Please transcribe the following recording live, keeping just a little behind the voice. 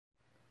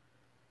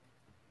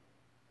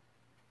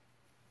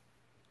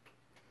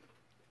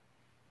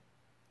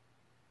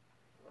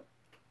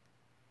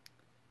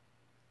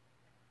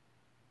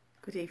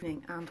Good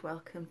evening and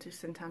welcome to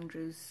St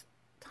Andrew's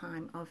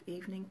time of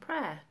evening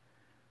prayer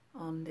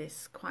on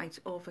this quite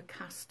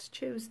overcast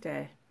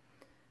Tuesday.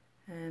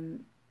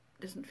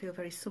 Doesn't feel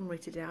very summery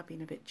today, I've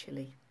been a bit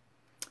chilly.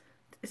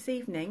 This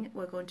evening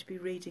we're going to be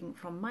reading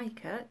from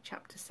Micah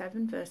chapter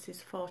 7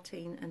 verses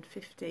 14 and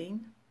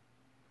 15,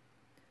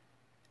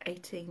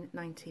 18,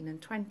 19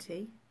 and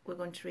 20. We're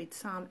going to read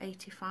Psalm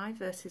 85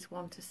 verses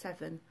 1 to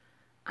 7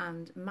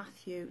 and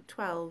Matthew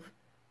 12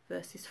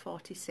 verses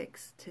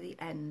 46 to the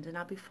end, and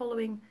I'll be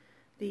following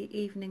the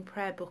evening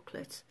prayer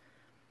booklet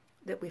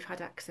that we've had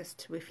access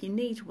to. If you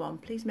need one,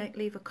 please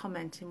leave a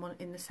comment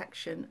in the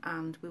section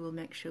and we will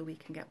make sure we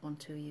can get one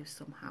to you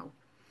somehow.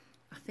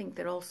 I think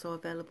they're also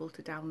available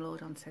to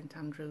download on St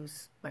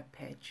Andrew's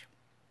webpage.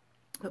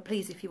 But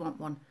please, if you want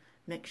one,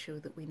 make sure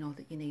that we know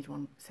that you need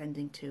one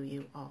sending to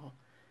you or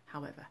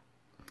however.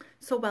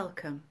 So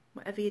welcome.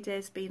 Whatever your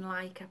day's been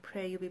like, I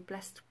pray you'll be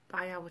blessed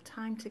by our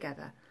time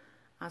together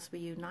as we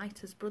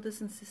unite as brothers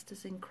and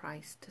sisters in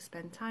Christ to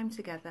spend time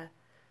together,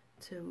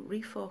 to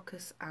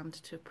refocus and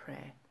to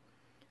pray.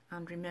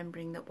 And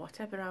remembering that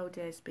whatever our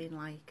day's been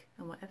like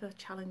and whatever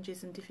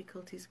challenges and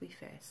difficulties we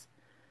face,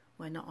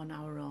 we're not on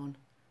our own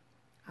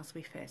as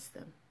we face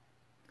them.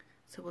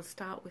 So we'll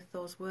start with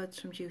those words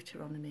from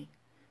Deuteronomy.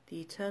 The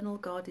eternal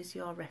God is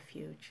your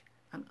refuge,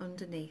 and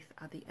underneath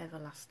are the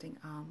everlasting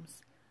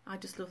arms. I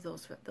just love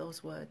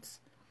those words.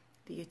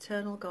 The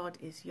eternal God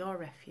is your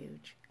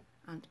refuge,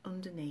 and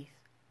underneath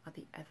are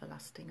the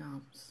everlasting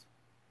arms.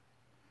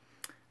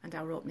 And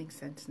our opening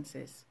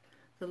sentences.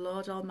 The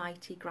Lord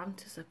Almighty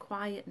grant us a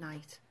quiet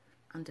night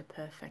and a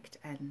perfect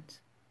end.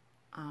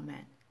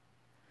 Amen.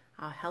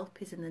 Our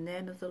help is in the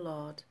name of the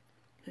Lord,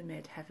 who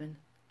made heaven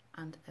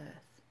and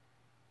earth.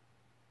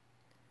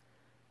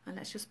 And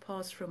let's just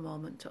pause for a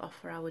moment to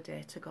offer our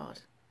day to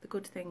God. The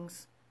good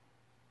things,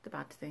 the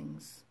bad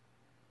things,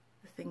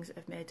 the things that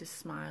have made us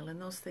smile,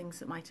 and those things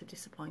that might have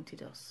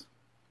disappointed us.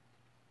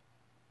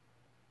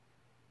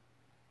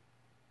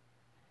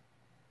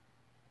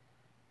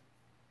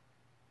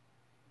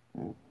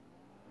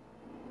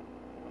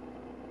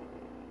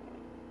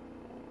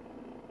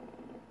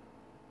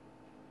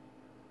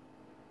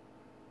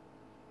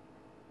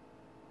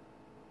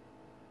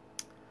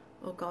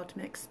 O God,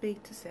 make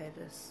speed to save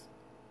us.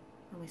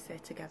 And we say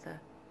together,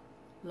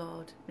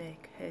 Lord,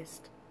 make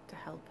haste to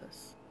help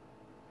us.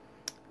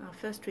 Our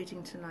first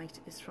reading tonight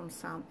is from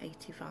Psalm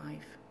 85,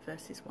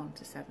 verses 1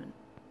 to 7.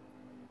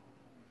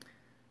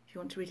 If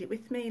you want to read it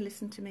with me,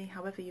 listen to me,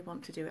 however you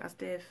want to do it. As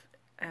Dave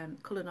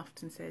Cullen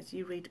often says,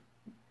 you read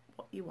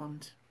what you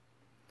want.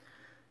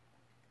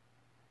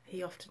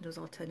 He often does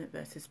alternate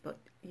verses, but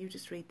you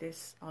just read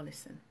this or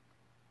listen.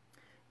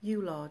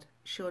 You, Lord,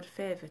 showed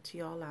favour to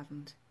your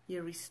land.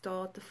 You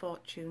restored the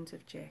fortunes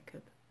of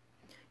Jacob.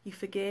 You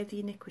forgave the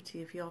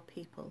iniquity of your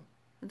people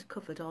and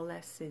covered all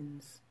their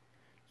sins.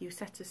 You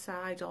set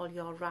aside all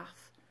your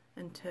wrath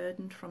and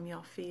turned from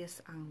your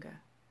fierce anger.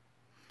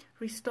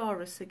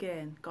 Restore us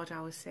again, God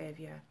our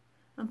Saviour,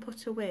 and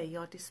put away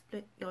your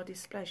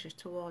displeasure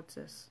towards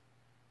us.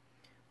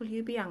 Will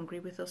you be angry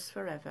with us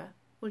forever?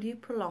 Will you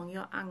prolong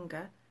your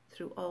anger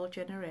through all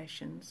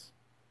generations?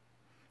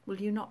 Will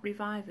you not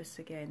revive us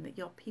again, that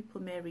your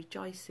people may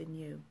rejoice in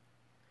you?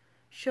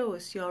 Show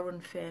us your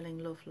unfailing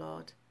love,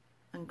 Lord,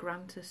 and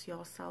grant us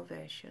your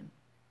salvation.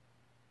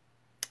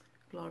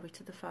 Glory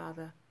to the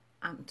Father,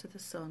 and to the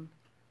Son,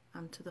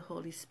 and to the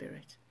Holy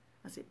Spirit,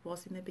 as it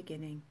was in the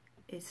beginning,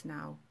 is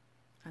now,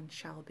 and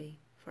shall be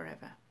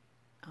forever.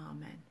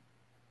 Amen.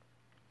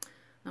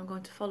 I'm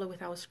going to follow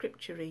with our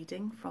scripture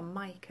reading from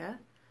Micah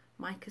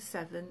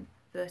 7,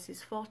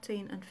 verses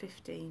 14 and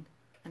 15,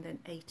 and then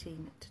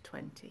 18 to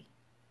 20.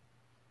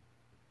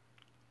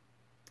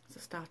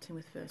 So starting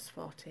with verse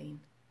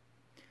 14.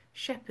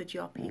 Shepherd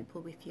your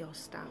people with your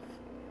staff,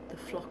 the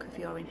flock of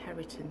your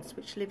inheritance,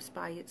 which lives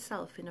by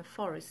itself in a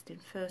forest in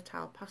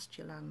fertile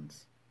pasture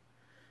lands.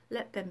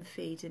 Let them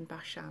feed in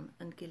Bashan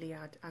and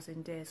Gilead as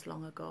in days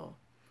long ago,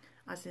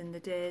 as in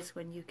the days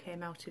when you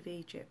came out of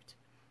Egypt.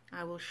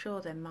 I will show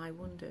them my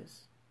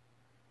wonders.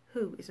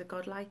 Who is a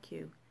God like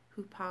you,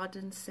 who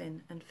pardons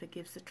sin and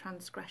forgives the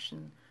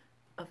transgression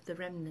of the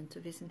remnant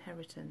of his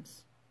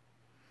inheritance?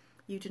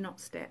 You do not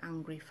stay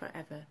angry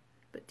forever,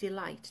 but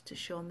delight to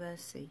show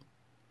mercy.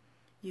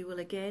 You will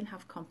again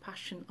have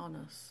compassion on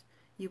us.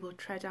 You will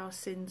tread our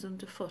sins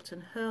underfoot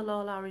and hurl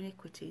all our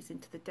iniquities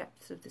into the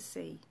depths of the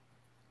sea.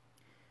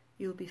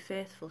 You will be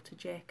faithful to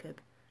Jacob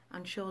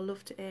and show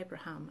love to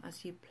Abraham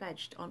as you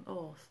pledged on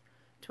oath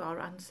to our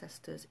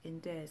ancestors in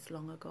days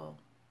long ago.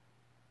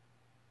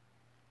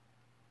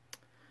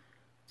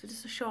 So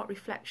just a short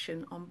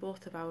reflection on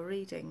both of our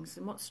readings,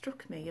 and what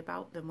struck me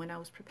about them when I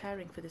was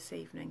preparing for this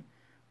evening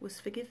was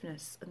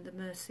forgiveness and the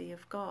mercy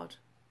of God.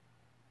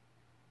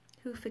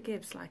 Who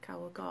forgives like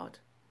our God?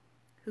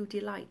 Who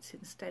delights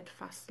in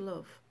steadfast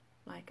love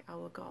like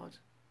our God?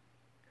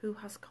 Who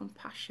has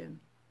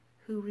compassion?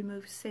 Who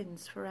removes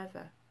sins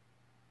forever?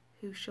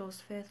 Who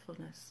shows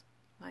faithfulness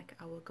like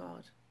our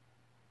God?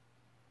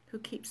 Who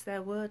keeps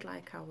their word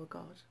like our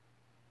God?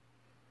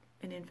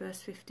 And in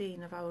verse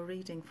 15 of our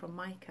reading from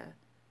Micah,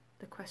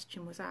 the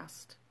question was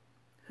asked,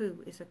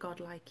 who is a God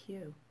like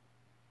you?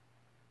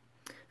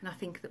 And I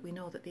think that we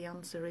know that the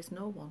answer is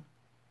no one.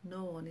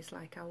 No one is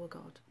like our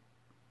God.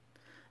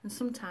 And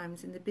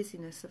sometimes in the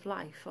busyness of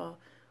life, or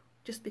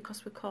just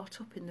because we're caught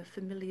up in the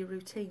familiar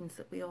routines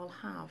that we all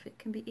have, it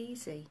can be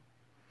easy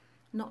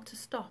not to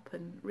stop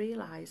and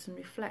realise and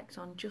reflect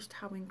on just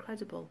how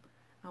incredible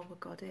our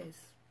God is.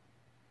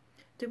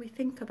 Do we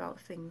think about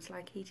things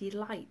like he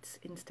delights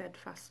in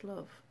steadfast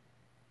love?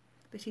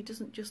 That he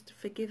doesn't just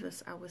forgive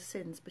us our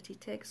sins, but he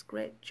takes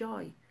great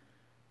joy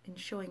in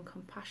showing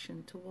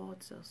compassion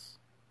towards us?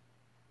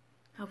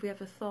 Have we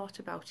ever thought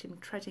about him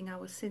treading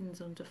our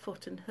sins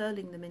underfoot and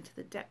hurling them into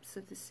the depths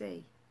of the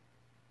sea?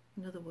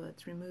 In other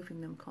words,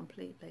 removing them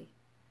completely.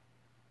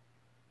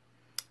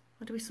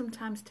 Or do we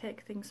sometimes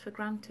take things for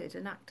granted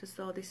and act as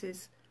though this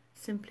is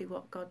simply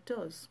what God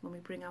does when we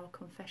bring our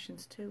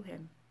confessions to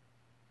him?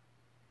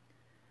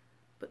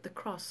 But the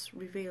cross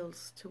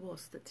reveals to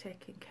us that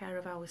taking care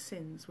of our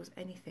sins was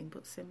anything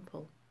but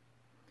simple,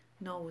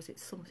 nor was it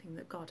something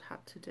that God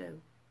had to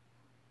do.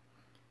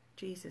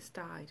 Jesus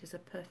died as a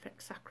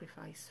perfect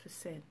sacrifice for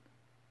sin.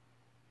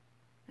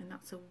 And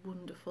that's a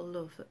wonderful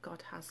love that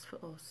God has for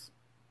us.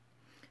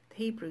 The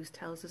Hebrews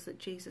tells us that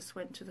Jesus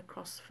went to the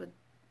cross for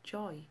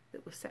joy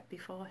that was set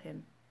before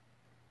him.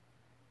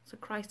 So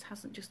Christ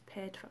hasn't just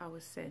paid for our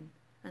sin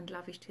and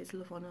lavished his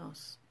love on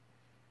us,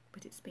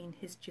 but it's been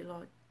his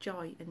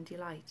joy and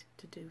delight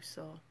to do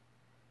so.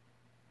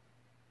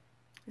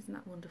 Isn't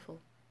that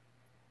wonderful?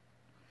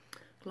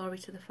 Glory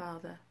to the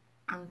Father,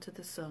 and to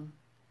the Son,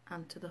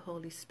 and to the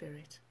Holy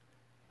Spirit,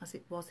 as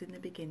it was in the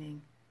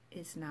beginning,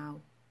 is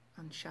now,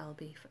 and shall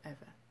be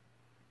forever.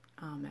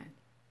 Amen.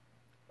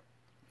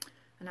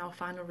 And our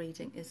final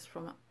reading is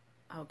from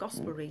our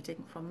Gospel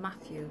reading from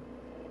Matthew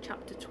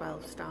chapter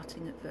 12,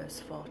 starting at verse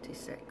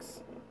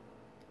 46.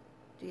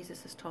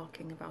 Jesus is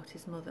talking about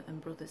his mother and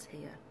brothers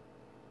here.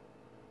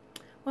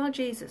 While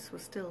Jesus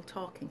was still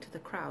talking to the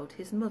crowd,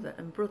 his mother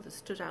and brothers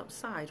stood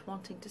outside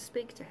wanting to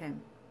speak to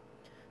him.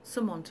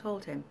 Someone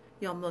told him,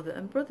 "Your mother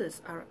and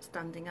brothers are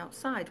standing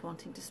outside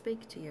wanting to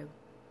speak to you."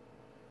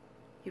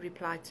 He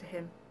replied to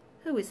him,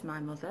 "Who is my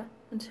mother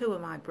and who are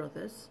my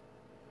brothers?"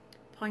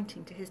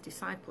 Pointing to his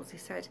disciples, he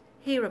said,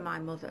 "Here are my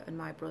mother and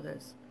my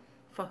brothers,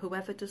 for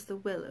whoever does the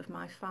will of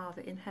my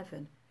Father in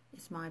heaven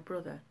is my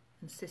brother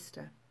and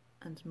sister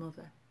and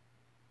mother."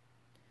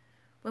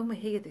 When we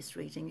hear this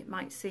reading, it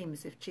might seem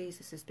as if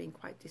Jesus has been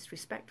quite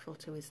disrespectful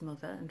to his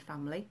mother and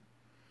family.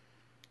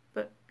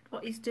 But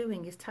what he's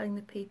doing is telling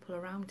the people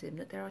around him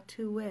that there are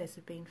two ways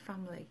of being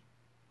family.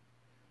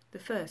 The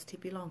first, he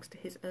belongs to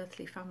his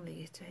earthly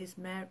family,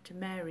 to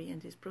Mary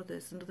and his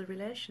brothers and other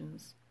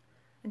relations,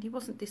 and he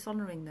wasn't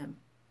dishonouring them.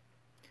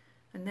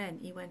 And then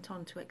he went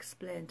on to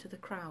explain to the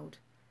crowd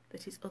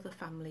that his other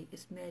family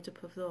is made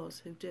up of those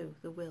who do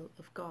the will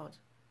of God.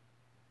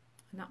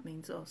 And that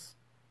means us.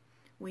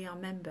 We are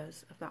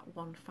members of that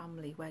one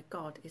family where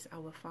God is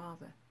our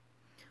Father.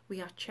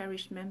 We are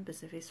cherished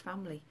members of his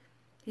family.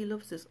 He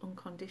loves us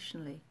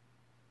unconditionally,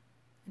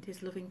 and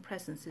his loving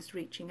presence is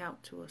reaching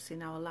out to us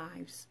in our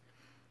lives,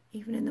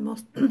 even in the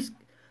most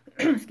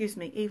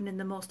even in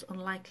the most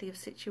unlikely of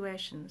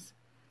situations.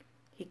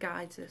 He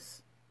guides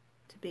us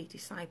to be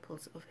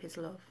disciples of his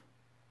love.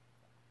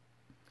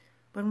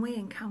 When we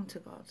encounter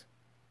God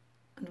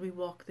and we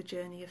walk the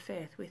journey of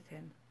faith with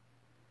him,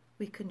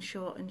 we can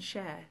show and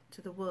share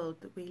to the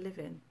world that we live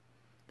in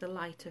the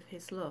light of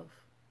his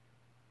love.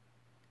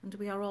 And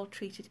we are all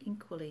treated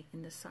equally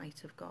in the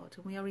sight of God,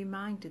 and we are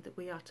reminded that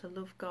we are to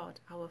love God,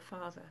 our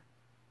Father,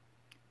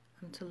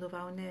 and to love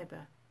our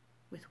neighbour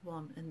with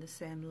one and the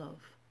same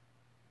love.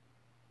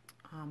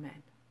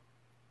 Amen.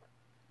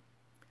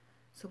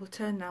 So we'll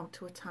turn now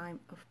to a time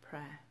of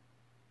prayer.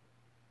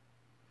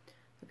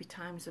 There'll be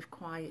times of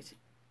quiet.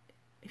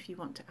 If you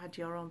want to add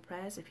your own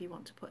prayers, if you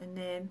want to put a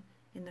name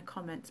in the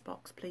comments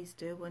box, please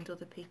do, and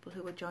other people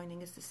who are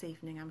joining us this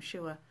evening, I'm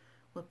sure,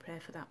 will pray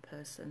for that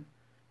person.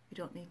 You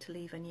don't need to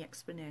leave any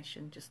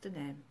explanation, just a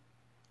name.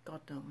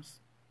 God knows.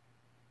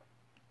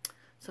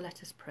 So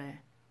let us pray.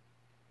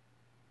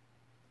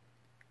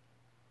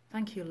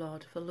 Thank you,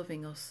 Lord, for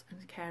loving us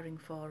and caring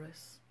for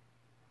us.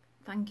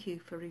 Thank you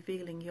for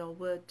revealing your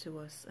word to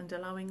us and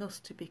allowing us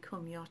to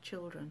become your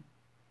children,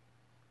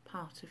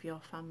 part of your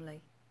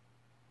family.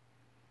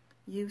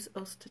 Use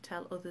us to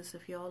tell others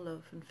of your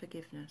love and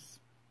forgiveness.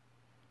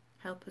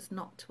 Help us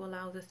not to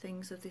allow the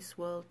things of this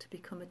world to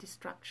become a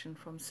distraction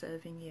from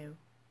serving you.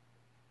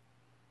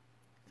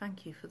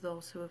 Thank you for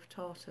those who have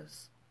taught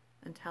us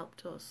and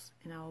helped us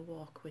in our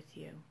walk with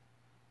you.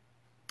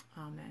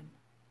 Amen.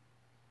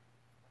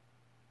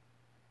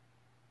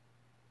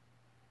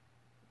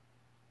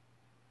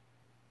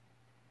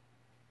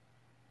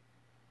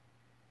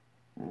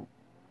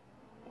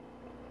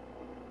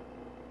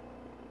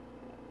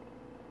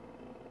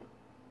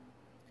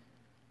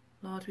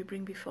 Lord, we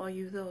bring before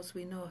you those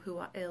we know who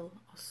are ill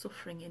or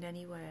suffering in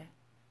any way.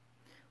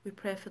 We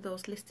pray for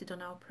those listed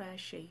on our prayer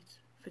sheet,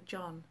 for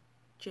John,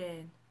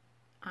 Jane,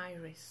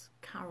 Iris,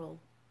 Carol,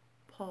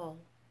 Paul,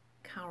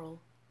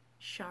 Carol,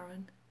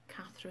 Sharon,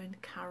 Catherine,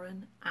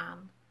 Karen,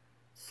 Anne,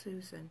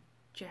 Susan,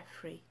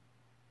 Jeffrey,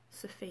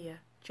 Sophia,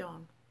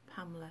 John,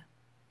 Pamela,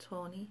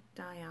 Tony,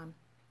 Diane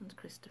and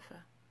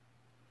Christopher.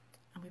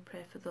 And we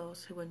pray for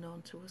those who are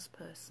known to us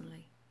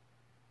personally.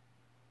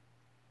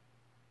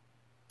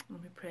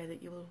 And we pray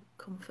that you will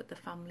comfort the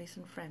families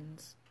and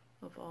friends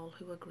of all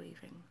who are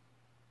grieving.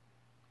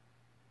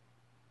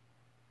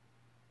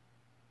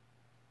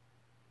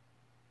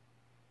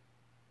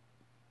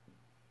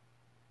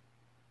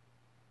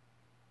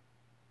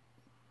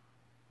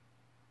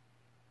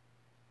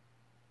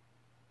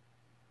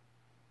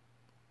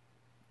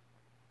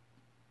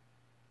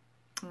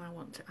 And I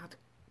want to add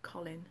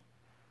Colin,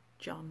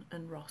 John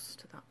and Ross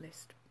to that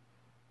list.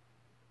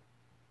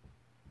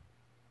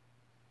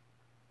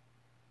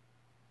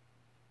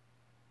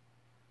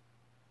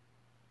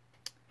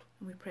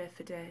 And we pray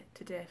for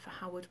today for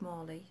Howard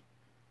Morley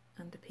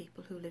and the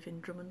people who live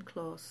in Drummond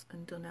Close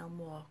and Dunelm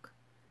Walk,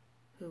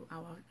 who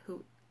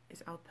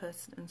is our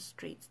person and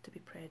streets to be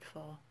prayed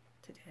for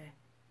today.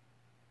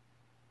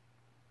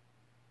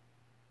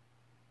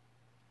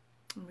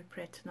 And we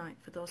pray tonight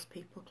for those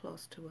people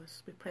close to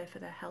us. We pray for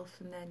their health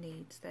and their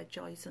needs, their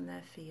joys and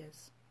their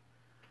fears.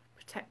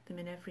 Protect them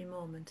in every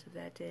moment of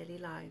their daily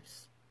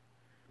lives.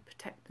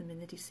 Protect them in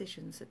the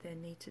decisions that they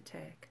need to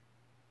take,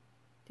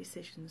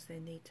 decisions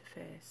they need to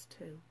face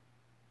too.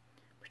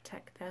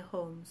 Protect their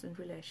homes and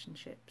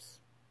relationships.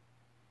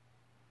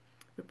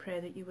 We pray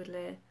that you would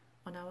lay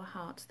on our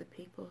hearts the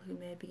people who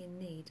may be in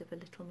need of a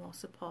little more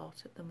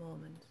support at the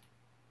moment.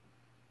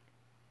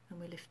 And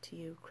we lift to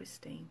you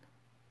Christine.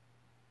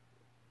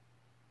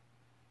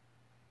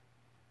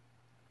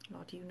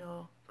 Lord, you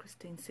know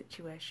Christine's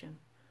situation,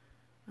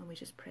 and we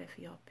just pray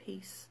for your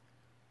peace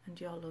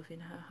and your love in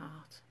her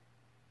heart.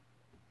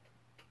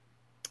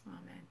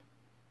 Amen.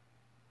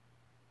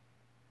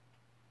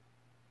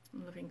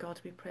 And loving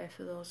God, we pray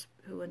for those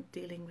who are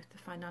dealing with the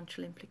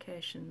financial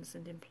implications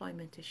and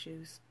employment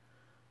issues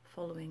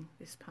following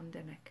this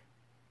pandemic.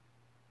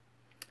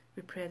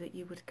 We pray that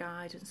you would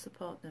guide and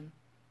support them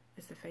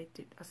as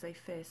they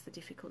face the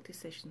difficult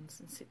decisions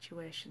and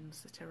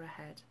situations that are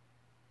ahead.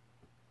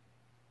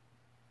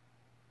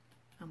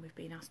 And we've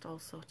been asked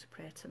also to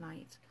pray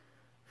tonight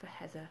for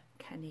Heather,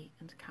 Kenny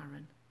and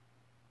Karen.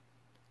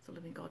 So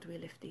loving God, we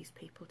lift these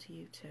people to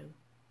you too.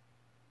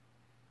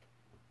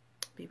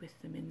 Be with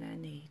them in their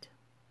need.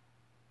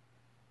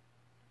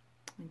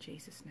 In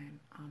Jesus'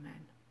 name,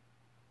 amen.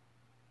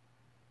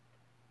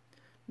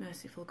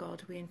 Merciful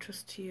God, we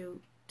entrust to you,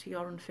 to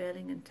your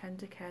unfailing and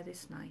tender care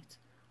this night,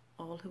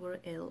 all who are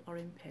ill or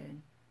in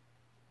pain.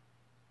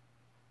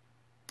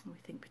 And we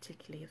think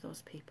particularly of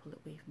those people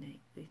that we've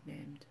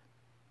named.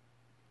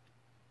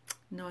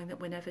 Knowing that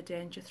whenever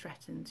danger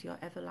threatens, your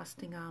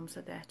everlasting arms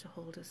are there to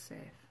hold us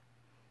safe.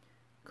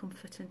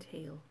 Comfort and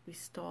heal,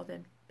 restore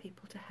them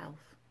people to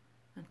health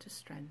and to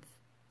strength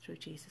through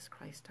Jesus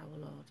Christ our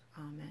Lord.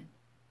 Amen.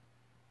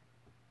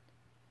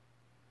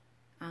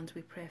 And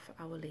we pray for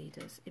our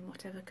leaders in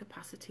whatever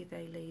capacity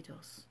they lead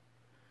us,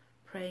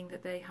 praying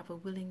that they have a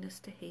willingness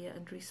to hear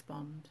and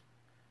respond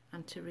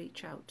and to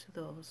reach out to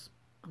those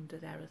under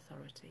their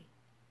authority.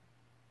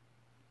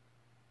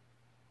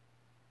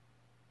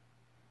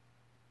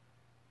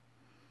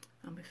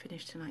 And we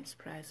finish tonight's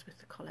prayers with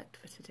the collect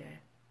for today.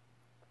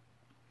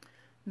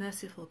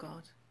 Merciful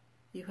God,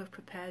 you have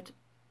prepared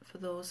for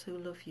those who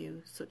love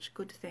you such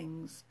good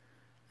things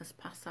as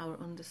pass our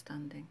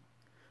understanding.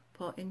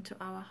 Pour into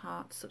our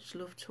hearts such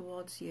love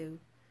towards you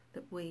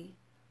that we,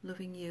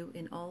 loving you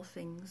in all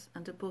things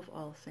and above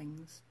all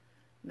things,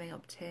 may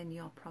obtain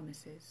your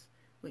promises,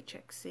 which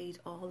exceed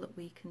all that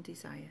we can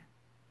desire.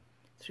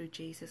 Through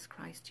Jesus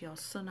Christ, your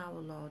Son,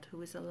 our Lord,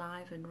 who is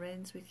alive and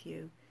reigns with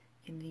you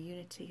in the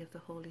unity of the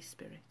Holy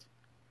Spirit,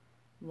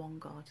 one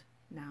God,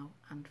 now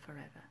and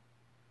forever.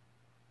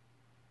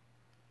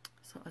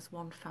 So as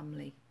one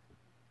family,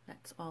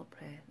 let's all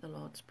pray the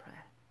Lord's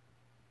Prayer.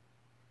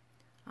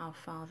 Our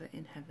Father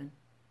in heaven,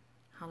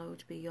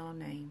 hallowed be your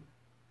name.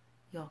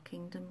 Your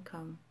kingdom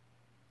come,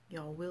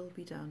 your will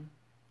be done,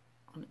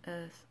 on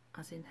earth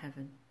as in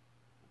heaven.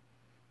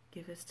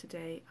 Give us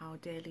today our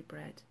daily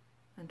bread,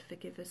 and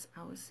forgive us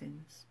our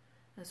sins,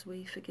 as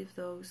we forgive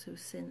those who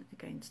sin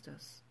against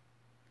us.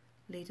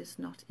 Lead us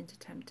not into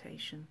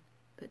temptation,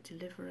 but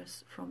deliver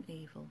us from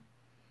evil.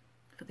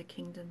 For the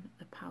kingdom,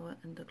 the power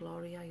and the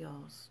glory are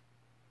yours,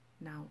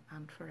 now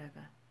and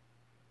forever.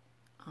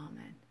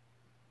 Amen.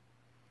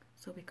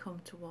 So we come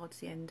towards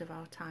the end of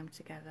our time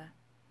together.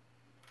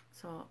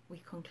 So we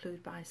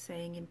conclude by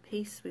saying, in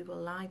peace we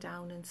will lie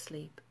down and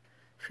sleep,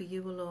 for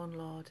you alone,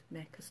 Lord,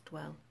 make us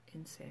dwell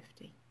in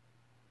safety.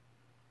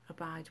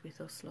 Abide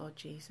with us, Lord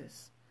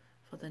Jesus,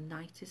 for the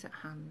night is at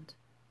hand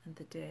and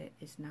the day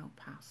is now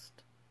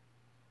past.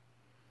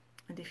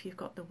 And if you've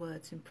got the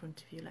words in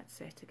front of you, let's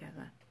say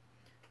together,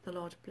 the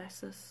Lord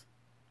bless us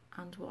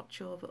and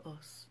watch over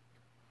us.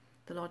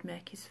 The Lord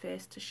make his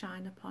face to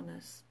shine upon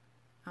us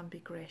and be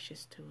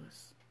gracious to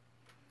us.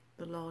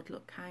 The Lord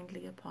look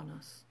kindly upon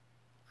us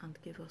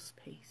and give us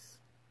peace.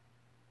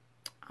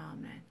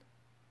 Amen.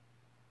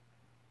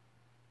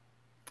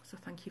 So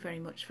thank you very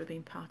much for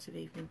being part of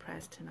evening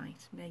prayers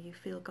tonight. May you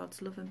feel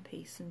God's love and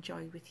peace and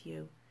joy with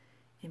you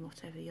in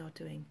whatever you're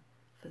doing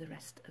for the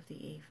rest of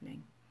the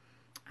evening.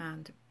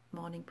 And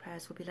morning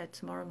prayers will be led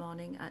tomorrow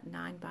morning at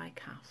 9 by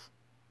Kath,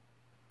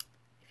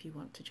 if you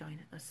want to join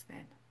us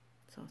then.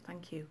 So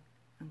thank you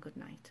and good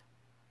night.